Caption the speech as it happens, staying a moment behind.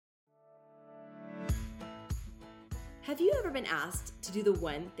Have you ever been asked to do the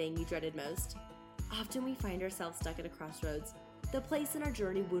one thing you dreaded most? Often we find ourselves stuck at a crossroads, the place in our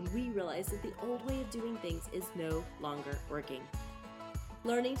journey when we realize that the old way of doing things is no longer working.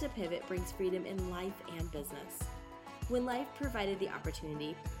 Learning to pivot brings freedom in life and business. When life provided the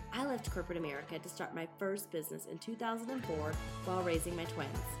opportunity, I left corporate America to start my first business in 2004 while raising my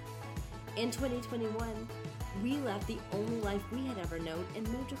twins. In 2021, we left the only life we had ever known and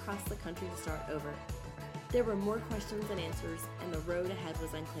moved across the country to start over. There were more questions than answers, and the road ahead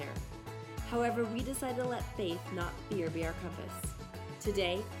was unclear. However, we decided to let faith, not fear, be our compass.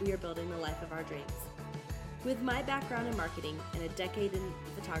 Today, we are building the life of our dreams. With my background in marketing and a decade in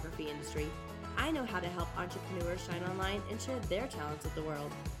the photography industry, I know how to help entrepreneurs shine online and share their talents with the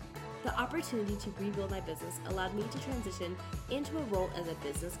world. The opportunity to rebuild my business allowed me to transition into a role as a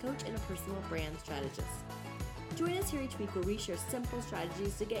business coach and a personal brand strategist. Join us here each week where we share simple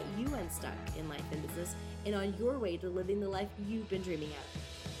strategies to get you unstuck in life and business and on your way to living the life you've been dreaming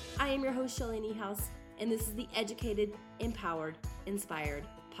of. I am your host, Shalini House, and this is the Educated, Empowered, Inspired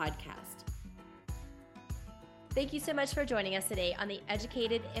podcast. Thank you so much for joining us today on the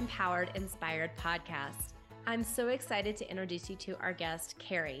Educated, Empowered, Inspired podcast. I'm so excited to introduce you to our guest,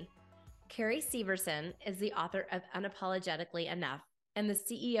 Carrie. Carrie Severson is the author of Unapologetically Enough and the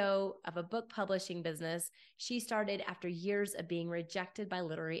CEO of a book publishing business she started after years of being rejected by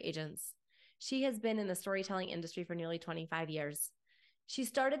literary agents. She has been in the storytelling industry for nearly 25 years. She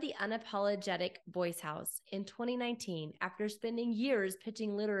started the Unapologetic Voice House in 2019 after spending years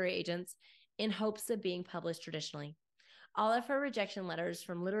pitching literary agents in hopes of being published traditionally. All of her rejection letters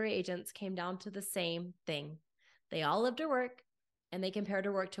from literary agents came down to the same thing. They all loved her work, and they compared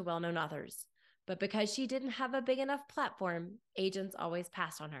her work to well-known authors. But because she didn't have a big enough platform, agents always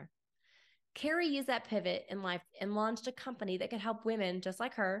passed on her. Carrie used that pivot in life and launched a company that could help women just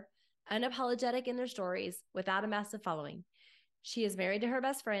like her, unapologetic in their stories without a massive following. She is married to her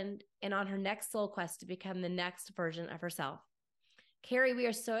best friend and on her next soul quest to become the next version of herself. Carrie, we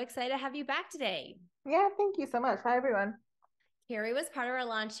are so excited to have you back today. Yeah, thank you so much. Hi, everyone. Carrie was part of our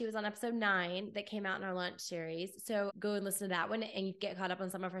launch. She was on episode 9 that came out in our launch series. So go and listen to that one and get caught up on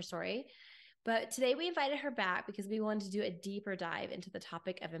some of her story. But today we invited her back because we wanted to do a deeper dive into the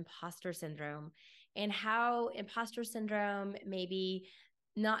topic of imposter syndrome and how imposter syndrome, maybe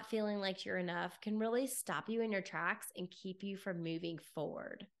not feeling like you're enough, can really stop you in your tracks and keep you from moving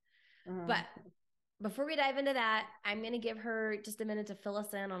forward. But before we dive into that, I'm going to give her just a minute to fill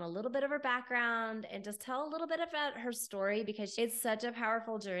us in on a little bit of her background and just tell a little bit about her story because it's such a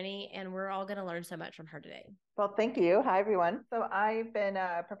powerful journey and we're all going to learn so much from her today. Well, thank you. Hi, everyone. So I've been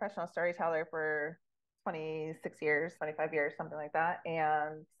a professional storyteller for 26 years, 25 years, something like that.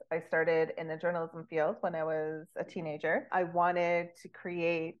 And I started in the journalism field when I was a teenager. I wanted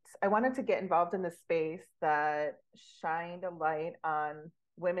to get involved in the space that shined a light on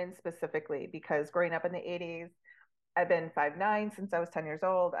women specifically, because growing up in the 80s, I've been 5'9" since I was 10 years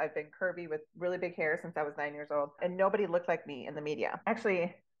old. I've been curvy with really big hair since I was 9 years old, and nobody looked like me in the media.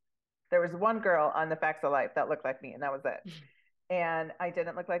 Actually, there was one girl on the Facts of Life that looked like me, and that was it. And I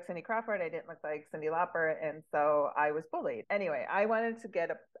didn't look like Cindy Crawford. I didn't look like Cyndi Lauper, and so I was bullied. Anyway, I wanted to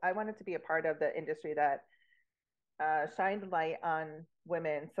be a part of the industry that shined light on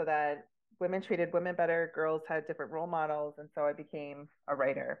women so that women treated women better, girls had different role models, and so I became a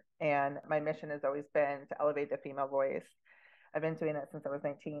writer. And my mission has always been to elevate the female voice. I've been doing it since I was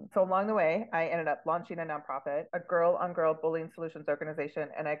 19. So along the way, I ended up launching a nonprofit, a girl-on-girl bullying solutions organization,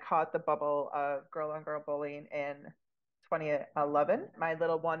 and I caught the bubble of girl-on-girl bullying in 2011. My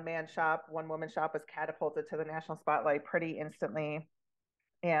little one-woman shop was catapulted to the national spotlight pretty instantly.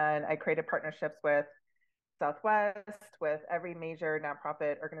 And I created partnerships with Southwest, with every major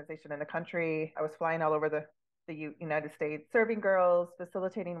nonprofit organization in the country. I was flying all over the United States, serving girls,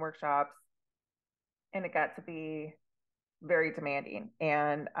 facilitating workshops, and it got to be very demanding.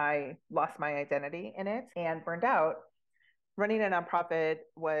 And I lost my identity in it and burned out. Running a nonprofit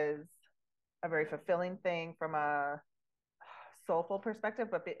was a very fulfilling thing from a soulful perspective,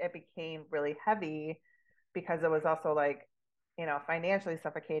 but it became really heavy because it was also financially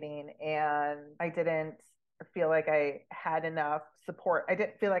suffocating, and I didn't feel like I had enough support. I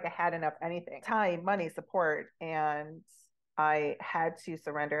didn't feel like I had enough anything, time, money, support, and I had to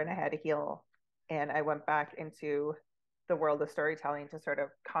surrender and I had to heal. And I went back into the world of storytelling to sort of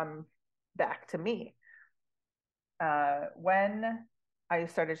come back to me. When I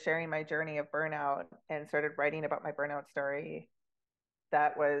started sharing my journey of burnout and started writing about my burnout story,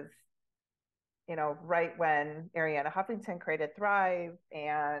 that was, right when Arianna Huffington created Thrive,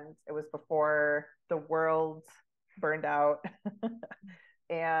 and it was before the world burned out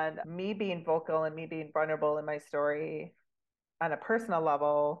And me being vocal and me being vulnerable in my story on a personal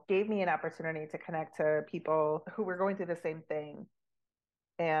level gave me an opportunity to connect to people who were going through the same thing.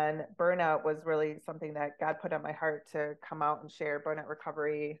 And burnout was really something that God put on my heart to come out and share burnout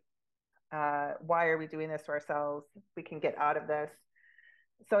recovery. Why are we doing this to ourselves? We can get out of this.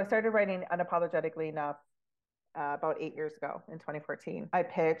 So I started writing unapologetically enough about 8 years ago in 2014. I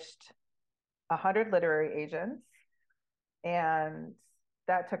pitched 100 literary agents, and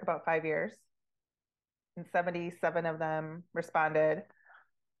that took about 5 years. And 77 of them responded.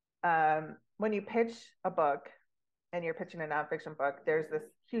 When you pitch a book and you're pitching a nonfiction book, there's this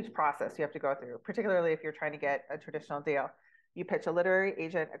huge process you have to go through, particularly if you're trying to get a traditional deal. You pitch a literary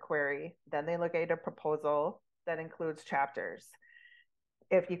agent a query, then they look at a proposal that includes chapters.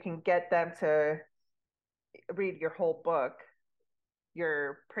 If you can get them to read your whole book,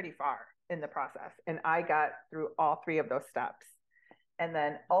 you're pretty far in the process. And I got through all three of those steps and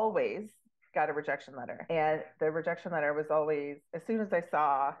then always got a rejection letter. And the rejection letter was always, as soon as I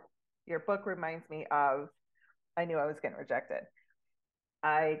saw your book reminds me of, I knew I was getting rejected.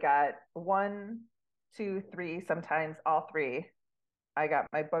 I got 1, 2, 3, sometimes all three. I got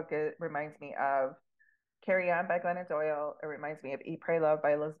my book, it reminds me of Carrie by Glennon Doyle. It reminds me of Eat, Pray, Love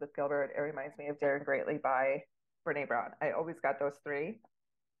by Elizabeth Gilbert. It reminds me of Daring Greatly by Brene Brown. I always got those three.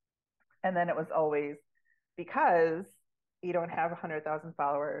 And then it was always, because you don't have 100,000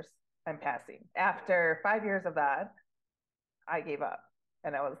 followers, I'm passing. After 5 years of that, I gave up.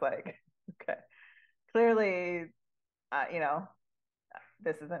 And I was like, okay, clearly,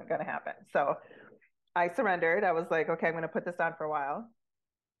 this isn't going to happen. So I surrendered. I was like, okay, I'm going to put this on for a while.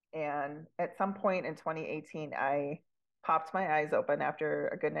 And at some point in 2018, I popped my eyes open after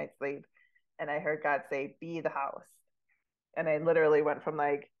a good night's sleep. And I heard God say, be the house. And I literally went from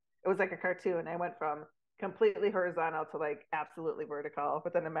it was like a cartoon. I went from completely horizontal to absolutely vertical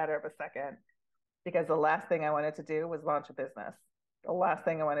within a matter of a second, because the last thing I wanted to do was launch a business. The last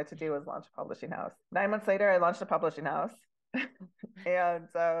thing I wanted to do was launch a publishing house. 9 months later, I launched a publishing house. And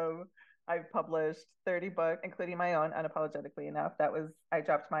I've published 30 books, including my own, unapologetically enough. I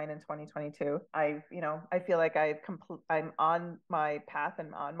dropped mine in 2022. I feel like I'm on my path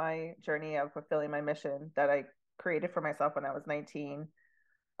and on my journey of fulfilling my mission that I created for myself when I was 19,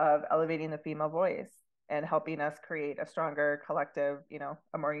 of elevating the female voice and helping us create a stronger collective,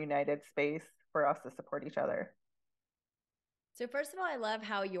 a more united space for us to support each other. So first of all, I love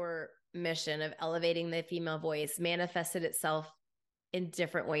how your mission of elevating the female voice manifested itself in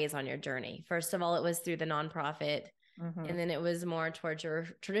different ways on your journey. First of all, it was through the nonprofit, and then it was more towards your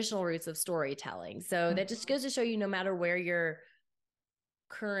traditional roots of storytelling. So that just goes to show you, no matter where your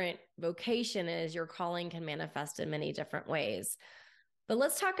current vocation is, your calling can manifest in many different ways. But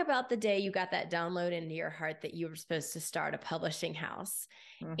let's talk about the day you got that download into your heart that you were supposed to start a publishing house.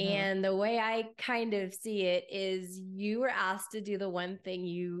 And the way I kind of see it is, you were asked to do the one thing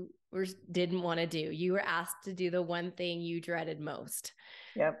you didn't want to do. You were asked to do the one thing you dreaded most.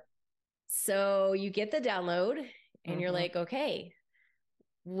 Yep. So you get the download and you're like, okay,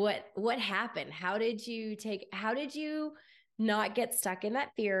 what happened? How did you not get stuck in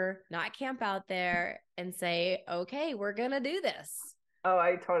that fear, not camp out there and say, okay, we're going to do this? Oh,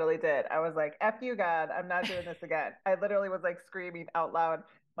 I totally did. I was like, F you, God, I'm not doing this again. I literally was screaming out loud.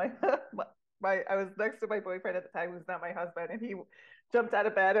 I was next to my boyfriend at the time, who's not my husband, and he jumped out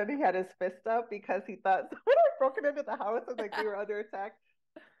of bed and he had his fist up because he thought someone had broken into the house and we were under attack.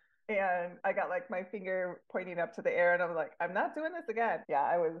 And I got my finger pointing up to the air, and I was like, I'm not doing this again. Yeah,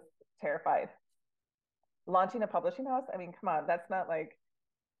 I was terrified. Launching a publishing house, I mean, come on, that's not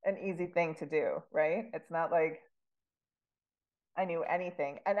an easy thing to do, right? It's not like I knew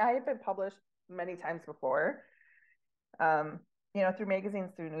anything. And I had been published many times before, through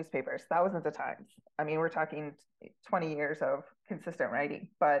magazines, through newspapers, thousands of times. I mean, we're talking 20 years of consistent writing,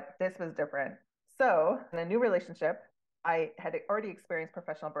 but this was different. So in a new relationship, I had already experienced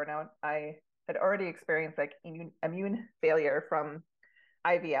professional burnout. I had already experienced immune failure from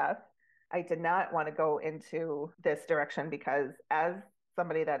IVF. I did not want to go into this direction because, as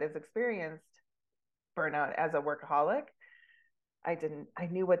somebody that has experienced burnout as a workaholic, I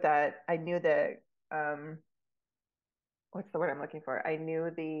knew the what's the word I'm looking for? I knew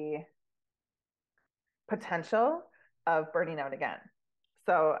the potential of burning out again.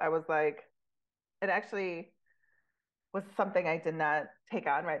 So I was like, it actually was something I did not take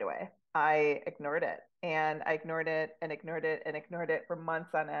on right away. I ignored it, and I ignored it and ignored it and ignored it for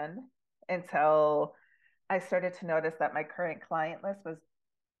months on end, until I started to notice that my current client list was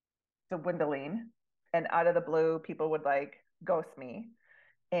dwindling, and out of the blue, people would ghost me.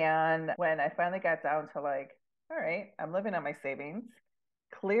 And when I finally got down to all right, I'm living on my savings,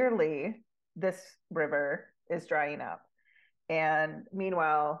 clearly this river is drying up. And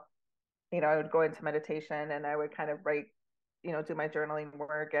meanwhile, I would go into meditation and I would kind of write, do my journaling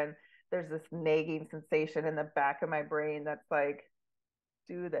work. And there's this nagging sensation in the back of my brain that's like,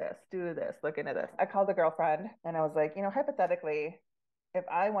 do this, look into this. I called a girlfriend and I was like, hypothetically, if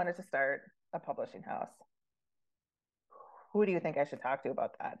I wanted to start a publishing house, who do you think I should talk to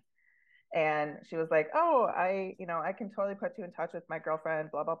about that? And she was like, oh, I can totally put you in touch with my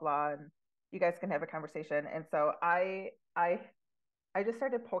girlfriend, blah, blah, blah. And you guys can have a conversation. And so I just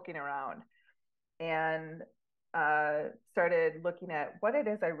started poking around and started looking at what it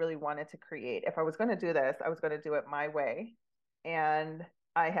is I really wanted to create. If I was going to do this, I was going to do it my way. And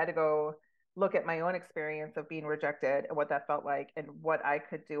I had to go look at my own experience of being rejected and what that felt like and what I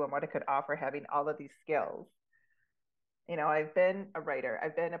could do and what I could offer having all of these skills. I've been a writer,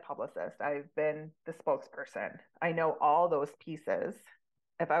 I've been a publicist, I've been the spokesperson. I know all those pieces.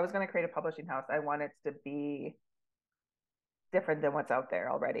 If I was going to create a publishing house, I want it to be different than what's out there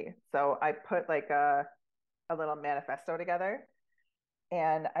already. So I put like a little manifesto together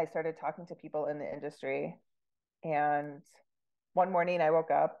and I started talking to people in the industry. And one morning I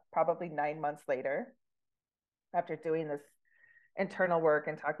woke up probably 9 months later after doing this internal work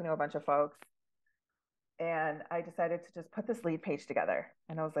and talking to a bunch of folks. And I decided to just put this lead page together.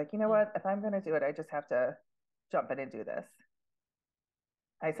 And I was like, you know what? If I'm going to do it, I just have to jump in and do this.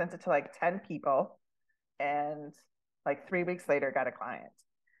 I sent it to like 10 people and like 3 weeks later got a client.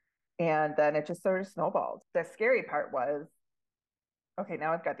 And then it just sort of snowballed. The scary part was, okay,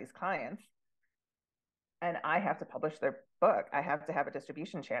 now I've got these clients and I have to publish their book. I have to have a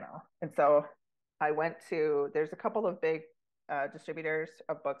distribution channel. And so there's a couple of big distributors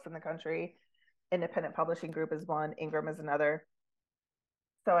of books in the country. Independent Publishing Group is one, Ingram is another.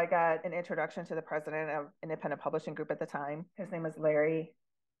 So I got an introduction to the president of Independent Publishing Group at the time. His name is Larry.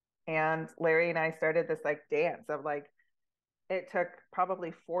 And Larry and I started this like dance of like, it took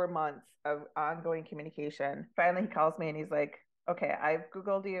probably 4 months of ongoing communication. Finally, he calls me and he's like, okay, I've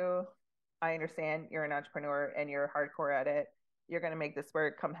Googled you. I understand you're an entrepreneur and you're hardcore at it. You're going to make this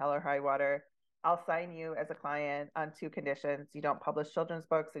work come hell or high water. I'll sign you as a client on 2 conditions. You don't publish children's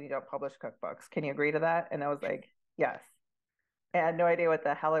books and you don't publish cookbooks. Can you agree to that? And I was like, yes. I had no idea what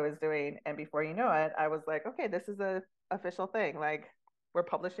the hell I was doing. And before you know it, I was like, okay, this is a official thing. Like we're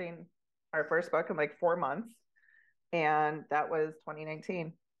publishing our first book in like 4 months. And that was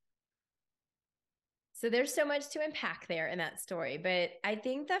 2019. So there's so much to unpack there in that story. But I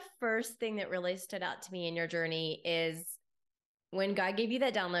think the first thing that really stood out to me in your journey is when God gave you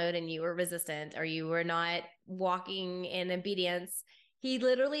that download and you were resistant or you were not walking in obedience, he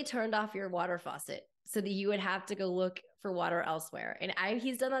literally turned off your water faucet so that you would have to go look for water elsewhere. And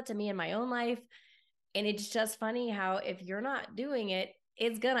he's done that to me in my own life. And it's just funny how if you're not doing it,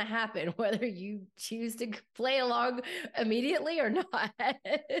 it's going to happen, whether you choose to play along immediately or not. I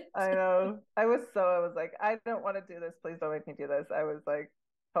know. I was like, I don't want to do this. Please don't make me do this. I was like,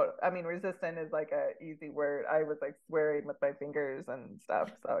 resistant is like a easy word. I was like swearing with my fingers and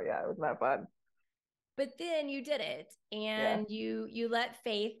stuff. So yeah, it was not fun. But then you did it, and you let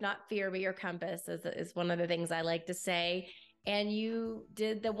faith, not fear, be your compass, is one of the things I like to say. And you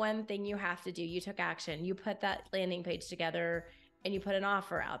did the one thing you have to do. You took action. You put that landing page together and you put an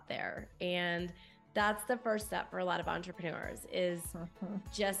offer out there. And that's the first step for a lot of entrepreneurs is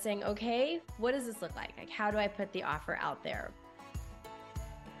just saying, okay, what does this look like? Like, how do I put the offer out there?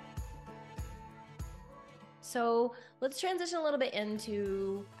 So let's transition a little bit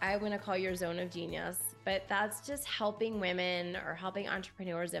into, I'm going to call your zone of genius, but that's just helping women or helping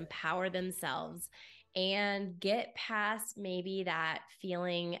entrepreneurs empower themselves and get past maybe that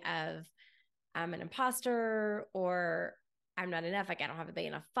feeling of I'm an imposter or I'm not enough. Like I don't have a big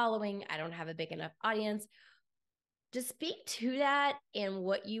enough following. I don't have a big enough audience. Just speak to that and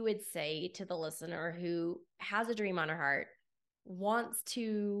what you would say to the listener who has a dream on her heart, wants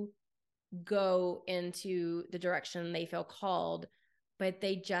to go into the direction they feel called, but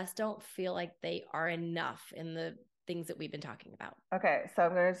they just don't feel like they are enough in the things that we've been talking about. Okay, so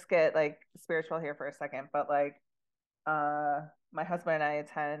I'm gonna just get like spiritual here for a second, but like my husband and I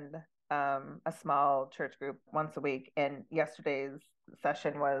attend a small church group once a week, and yesterday's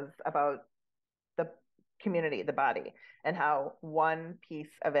session was about the community, the body, and how one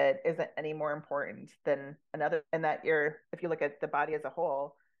piece of it isn't any more important than another, and that if you look at the body as a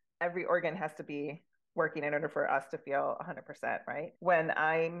whole, every organ has to be working in order for us to feel 100%, right? When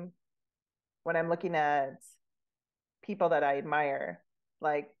I'm looking at people that I admire,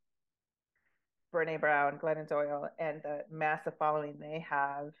 like Brene Brown, Glennon Doyle, and the massive following they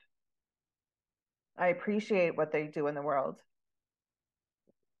have, I appreciate what they do in the world.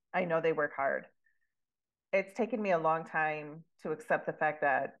 I know they work hard. It's taken me a long time to accept the fact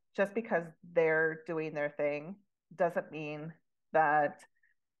that just because they're doing their thing doesn't mean that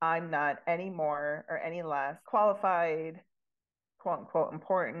I'm not any more or any less qualified, quote unquote,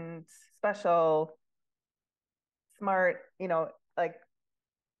 important, special, smart, like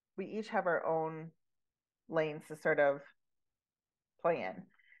we each have our own lanes to sort of play in.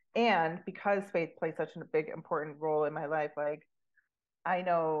 And because faith plays such a big, important role in my life, like I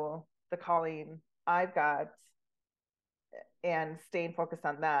know the calling I've got and staying focused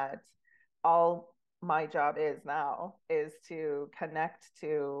on that. All my job is now is to connect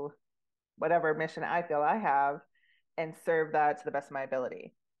to whatever mission I feel I have and serve that to the best of my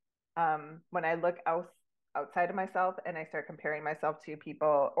ability. When I look outside of myself and I start comparing myself to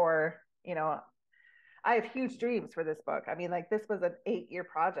people, or, I have huge dreams for this book. I mean, like, this was an 8-year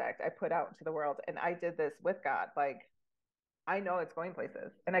project I put out into the world, and I did this with God. Like, I know it's going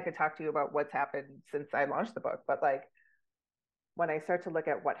places, and I could talk to you about what's happened since I launched the book. But like, when I start to look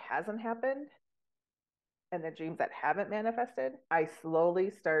at what hasn't happened and the dreams that haven't manifested, I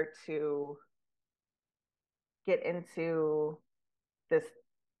slowly start to get into this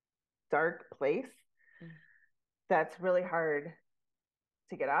dark place that's really hard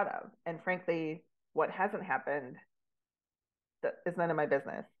to get out of. And frankly, what hasn't happened is none of my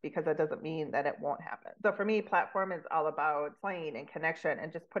business, because that doesn't mean that it won't happen. So for me, platform is all about playing and connection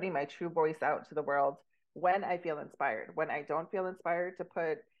and just putting my true voice out to the world when I feel inspired. When I don't feel inspired to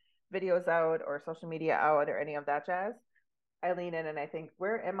put videos out or social media out or any of that jazz, I lean in and I think,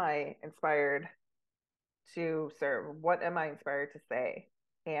 where am I inspired to serve? What am I inspired to say?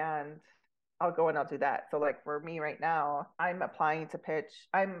 And I'll go and I'll do that. So like for me right now, I'm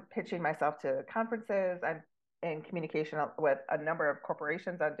pitching myself to conferences. I'm in communication with a number of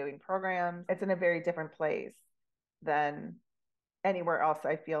corporations on doing programs. It's in a very different place than anywhere else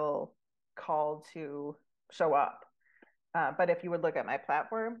I feel called to show up. But if you would look at my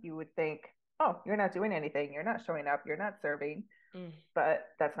platform, you would think, oh, you're not doing anything. You're not showing up. You're not serving. But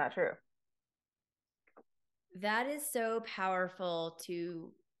that's not true. That is so powerful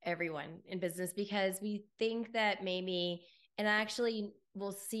to everyone in business, because we think that maybe, and actually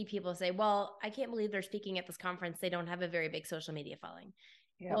we'll see people say, well, I can't believe they're speaking at this conference. They don't have a very big social media following.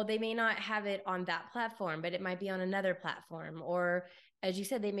 Yeah. Well, they may not have it on that platform, but it might be on another platform. Or as you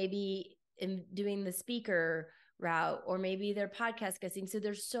said, they may be doing the speaker route, or maybe they're podcast guesting. So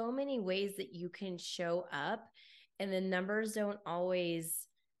there's so many ways that you can show up, and the numbers don't always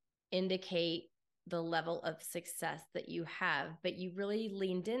indicate the level of success that you have, but you really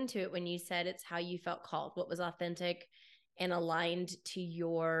leaned into it when you said it's how you felt called, what was authentic and aligned to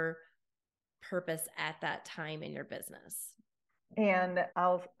your purpose at that time in your business. And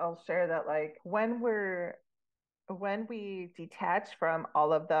I'll share that, like, when we detach from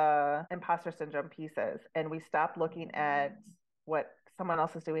all of the imposter syndrome pieces and we stop looking at what someone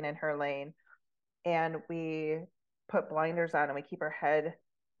else is doing in her lane, and we put blinders on and we keep our head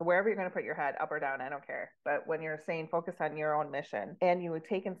wherever you're going to put your head, up or down, I don't care. But when you're saying focus on your own mission and you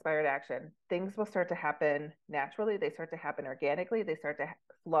take inspired action, things will start to happen naturally. They start to happen organically. They start to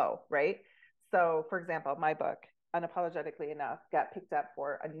flow, right? So, for example, my book, Unapologetically Enough, got picked up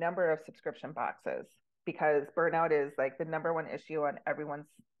for a number of subscription boxes because burnout is like the number one issue on everyone's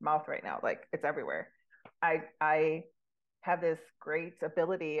mouth right now. Like, it's everywhere. I have this great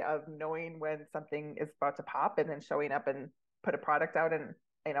ability of knowing when something is about to pop and then showing up and put a product out, and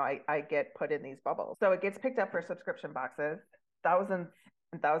I get put in these bubbles. So it gets picked up for subscription boxes. Thousands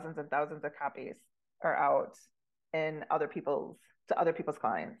and thousands and thousands of copies are out in other people's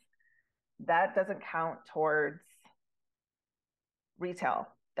clients. That doesn't count towards retail.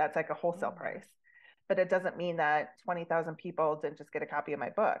 That's like a wholesale price. But it doesn't mean that 20,000 people didn't just get a copy of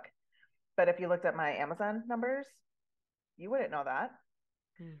my book. But if you looked at my Amazon numbers, you wouldn't know that.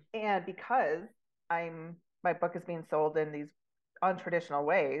 And because my book is being sold in these untraditional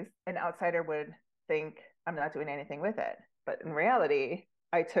ways, an outsider would think I'm not doing anything with it. But in reality,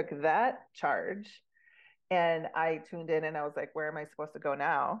 I took that charge and I tuned in and I was like, where am I supposed to go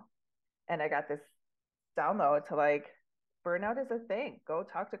now? And I got this download to, like, burnout is a thing. Go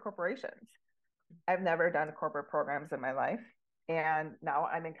talk to corporations. I've never done corporate programs in my life. And now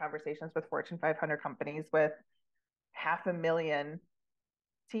I'm in conversations with Fortune 500 companies with 500,000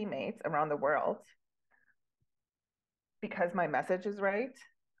 teammates around the world. Because my message is right,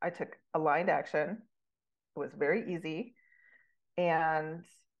 I took aligned action. It was very easy. And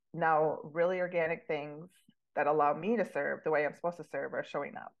now really organic things that allow me to serve the way I'm supposed to serve are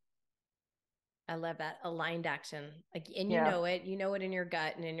showing up. I love that aligned action. Like, and you know it in your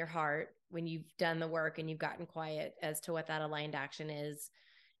gut and in your heart when you've done the work and you've gotten quiet as to what that aligned action is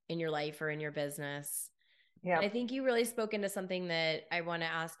in your life or in your business. Yeah. And I think you really spoke into something that I want to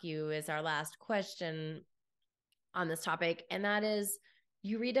ask you as our last question on this topic. And that is,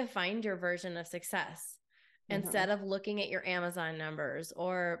 you redefined your version of success. Instead of looking at your Amazon numbers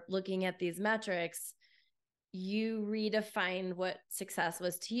or looking at these metrics, you redefined what success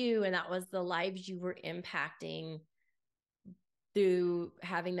was to you. And that was the lives you were impacting through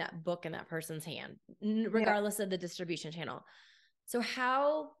having that book in that person's hand, regardless of the distribution channel. So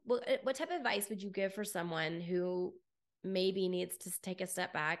what type of advice would you give for someone who maybe needs to take a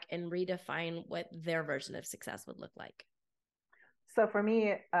step back and redefine what their version of success would look like? So for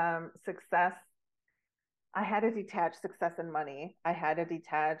me, success, I had to detach success and money. I had to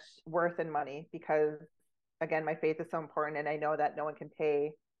detach worth and money because, again, my faith is so important, and I know that no one can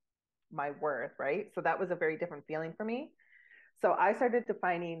pay my worth, right? So that was a very different feeling for me. So I started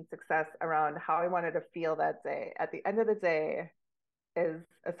defining success around how I wanted to feel that day. At the end of the day, is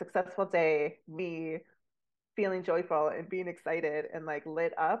a successful day me feeling joyful and being excited and like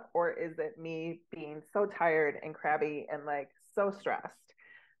lit up, or is it me being so tired and crabby and like so stressed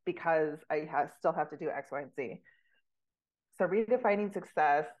because still have to do X, Y, and Z? So redefining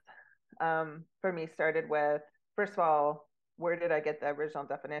success for me started with, first of all, where did I get the original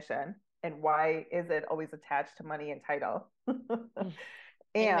definition, and why is it always attached to money and title? and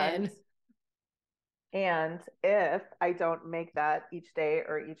Amen. And if I don't make that each day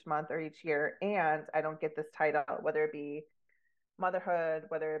or each month or each year, and I don't get this title, whether it be motherhood,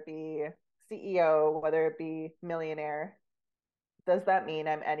 whether it be CEO, whether it be millionaire, does that mean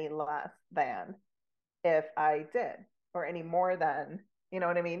I'm any less than if I did, or any more than, you know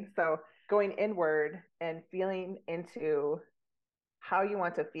what I mean? So going inward and feeling into how you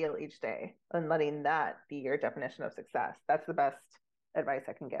want to feel each day and letting that be your definition of success. That's the best advice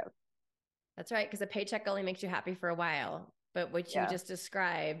I can give. That's right. Because a paycheck only makes you happy for a while. But what you just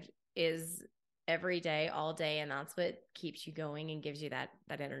described is every day, all day. And that's what keeps you going and gives you that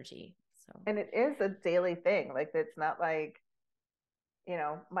energy. So, and it is a daily thing. Like, it's not like,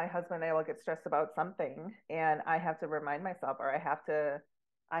 my husband and I will get stressed about something and I have to remind myself, or I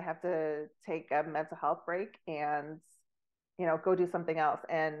have to take a mental health break and, go do something else.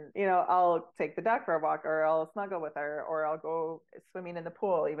 And, I'll take the dog for a walk, or I'll snuggle with her, or I'll go swimming in the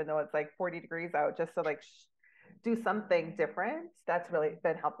pool, even though it's like 40 degrees out, just to like do something different. That's really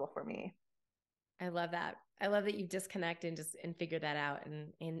been helpful for me. I love that. I love that you disconnect and figure that out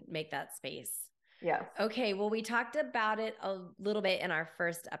and make that space. Yes. Okay. Well, we talked about it a little bit in our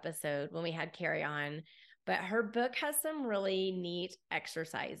first episode when we had Carrie on, but her book has some really neat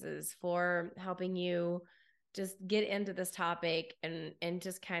exercises for helping you just get into this topic and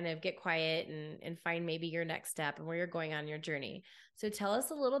just kind of get quiet and find maybe your next step and where you're going on your journey. So tell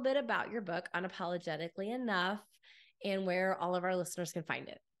us a little bit about your book, Unapologetically Enough, and where all of our listeners can find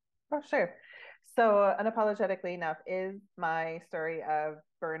it. Oh, sure. So Unapologetically Enough is my story of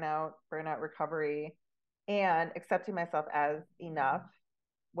burnout recovery, and accepting myself as enough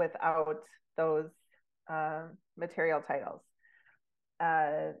without those material titles.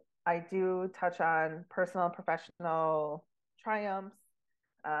 I do touch on personal and professional triumphs,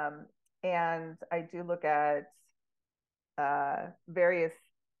 and I do look at various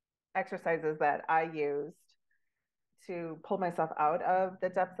exercises that I used to pull myself out of the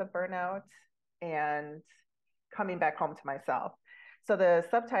depths of burnout and coming back home to myself. So the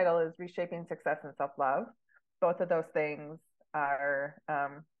subtitle is Reshaping Success and Self-Love. Both of those things are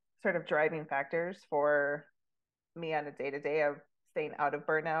sort of driving factors for me on a day-to-day of staying out of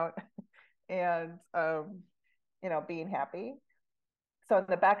burnout and being happy. So in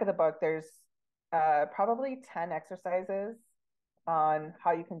the back of the book, there's probably 10 exercises on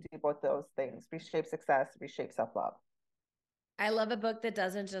how you can do both those things: reshape success, reshape self-love. I love a book that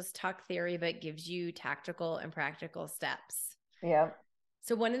doesn't just talk theory, but gives you tactical and practical steps. Yeah.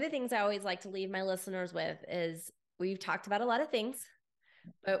 So one of the things I always like to leave my listeners with is, we've talked about a lot of things,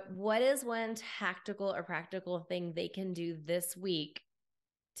 but what is one tactical or practical thing they can do this week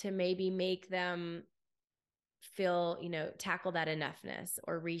to maybe make them feel, tackle that enoughness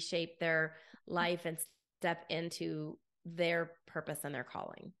or reshape their life and step into their purpose and their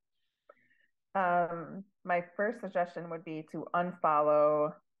calling? My first suggestion would be to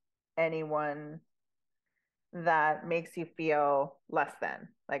unfollow anyone that makes you feel less than.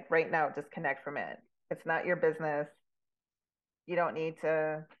 Like right now, disconnect from it. It's not your business. You don't need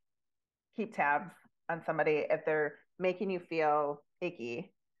to keep tabs on somebody. If they're making you feel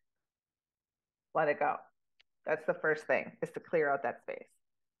icky, let it go. That's the first thing, is to clear out that space.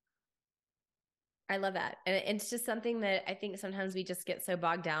 I love that. And it's just something that I think sometimes we just get so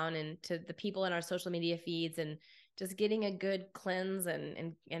bogged down into the people in our social media feeds and just getting a good cleanse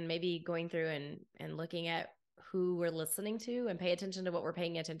and maybe going through and looking at who we're listening to and pay attention to what we're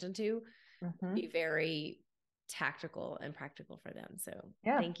paying attention to, be very tactical and practical for them. So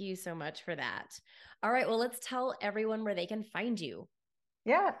thank you so much for that. All right. Well, let's tell everyone where they can find you.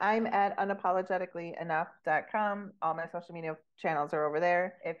 Yeah, I'm at unapologeticallyenough.com. All my social media channels are over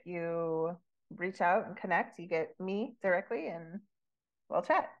there. If you reach out and connect, you get me directly and we'll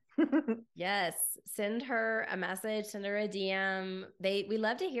chat. Yes. Send her a message, send her a DM. We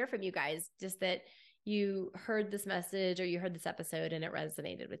love to hear from you guys, just that you heard this message or you heard this episode and it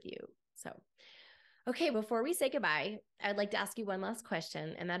resonated with you. So, okay, before we say goodbye, I'd like to ask you one last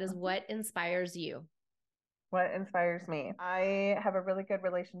question, and that is, what inspires you? What inspires me? I have a really good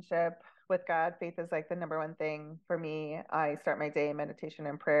relationship with God. Faith is like the number one thing for me. I start my day in meditation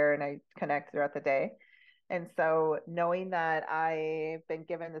and prayer, and I connect throughout the day. And so knowing that I've been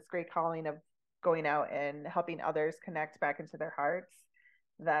given this great calling of going out and helping others connect back into their hearts,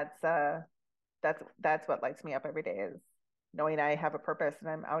 that's what lights me up every day, is knowing I have a purpose and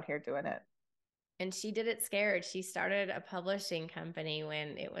I'm out here doing it. And she did it scared. She started a publishing company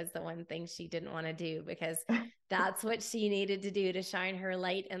when it was the one thing she didn't want to do, because that's what she needed to do to shine her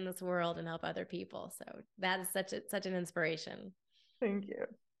light in this world and help other people. So that is such an inspiration. Thank you.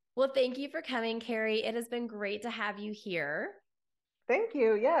 Well, thank you for coming, Carrie. It has been great to have you here. Thank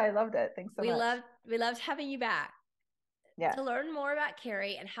you. Yeah, I loved it. Thanks so much. We loved having you back. Yeah. To learn more about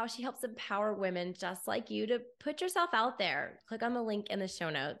Carrie and how she helps empower women just like you to put yourself out there, click on the link in the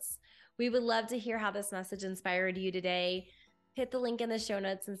show notes. We would love to hear how this message inspired you today. Hit the link in the show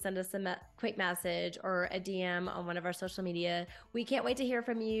notes and send us a quick message or a DM on one of our social media. We can't wait to hear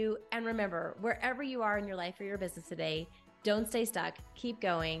from you. And remember, wherever you are in your life or your business today, don't stay stuck, keep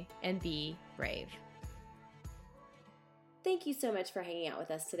going, and be brave. Thank you so much for hanging out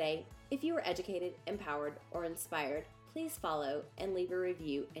with us today. If you were educated, empowered, or inspired, please follow and leave a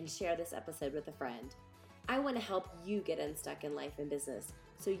review and share this episode with a friend. I want to help you get unstuck in life and business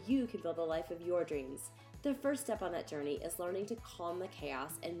so you can build the life of your dreams. The first step on that journey is learning to calm the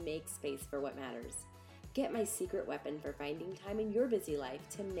chaos and make space for what matters. Get my secret weapon for finding time in your busy life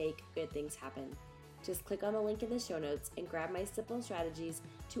to make good things happen. Just click on the link in the show notes and grab my simple strategies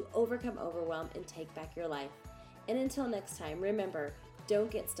to overcome overwhelm and take back your life. And until next time, remember, don't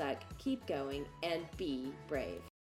get stuck, keep going, and be brave.